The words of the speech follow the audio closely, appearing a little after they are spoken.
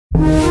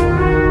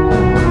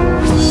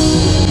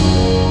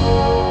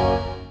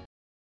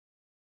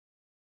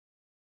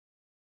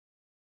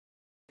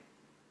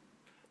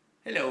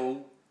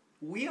Hello,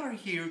 we are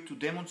here to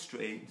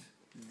demonstrate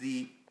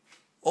the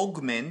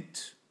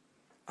Augment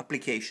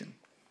application.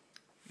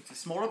 It's a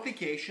small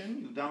application,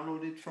 you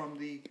download it from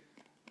the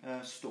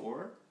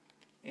store,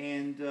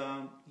 and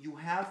you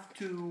have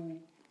to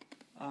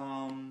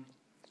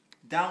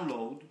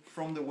download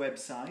from the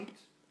website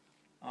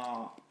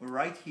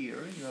right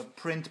here. You have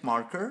print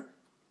marker,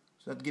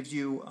 so that gives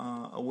you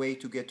a way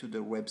to get to the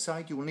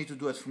website. You will need to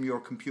do it from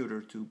your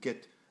computer to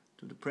get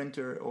to the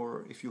printer,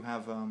 or if you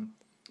have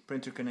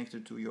printer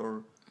connected to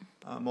your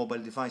mobile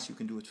device, you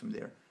can do it from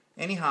there.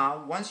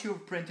 Anyhow, once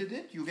you've printed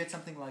it, you get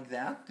something like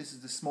that. This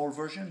is the small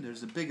version.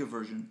 There's a bigger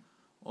version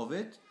of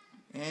it,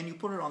 and you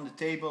put it on the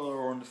table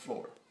or on the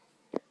floor.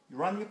 You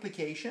run the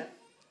application,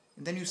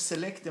 and then you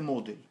select the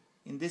model.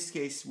 In this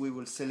case, we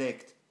will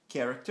select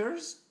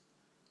characters,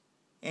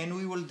 and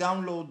we will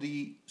download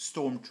the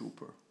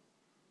Stormtrooper.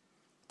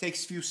 It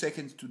takes a few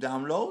seconds to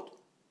download.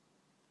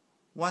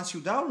 Once you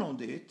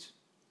download it,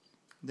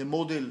 the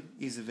model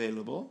is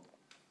available.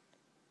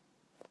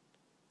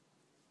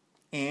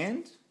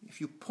 And if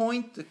you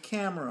point the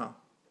camera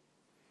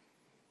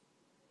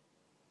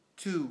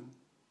to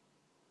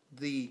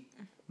the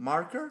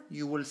marker,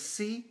 you will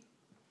see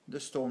the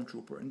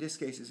Stormtrooper. In this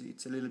case,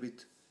 it's a little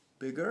bit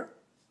bigger.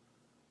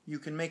 You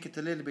can make it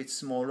a little bit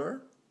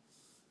smaller,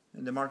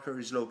 and the marker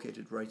is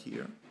located right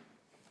here.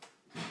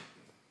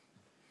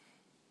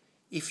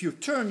 If you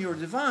turn your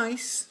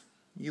device,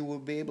 you will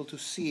be able to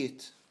see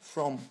it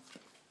from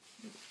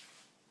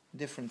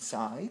different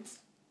sides,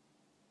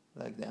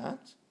 like that.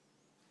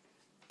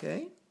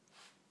 Okay,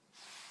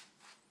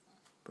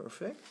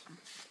 perfect.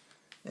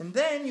 And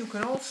then you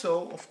can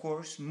also, of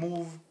course,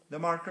 move the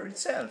marker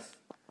itself,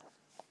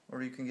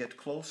 or you can get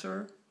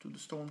closer to the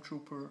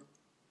Stormtrooper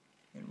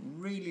and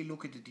really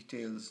look at the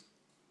details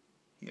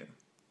here.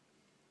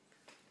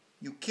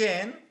 You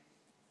can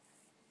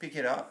pick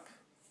it up,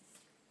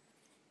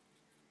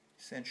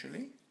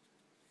 essentially,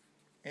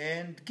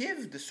 and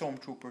give the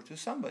Stormtrooper to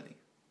somebody.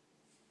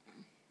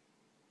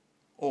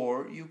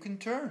 Or you can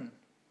turn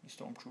the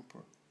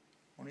Stormtrooper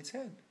on its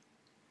head.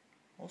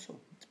 Also,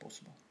 it's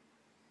possible.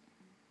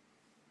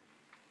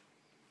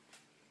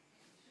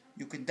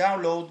 You can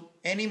download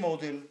any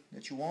model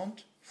that you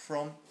want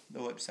from the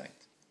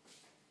website.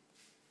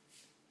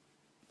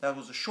 That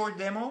was a short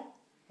demo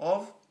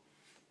of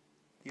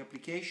the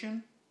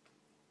application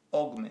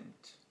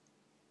Augment.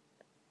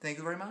 Thank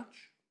you very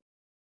much.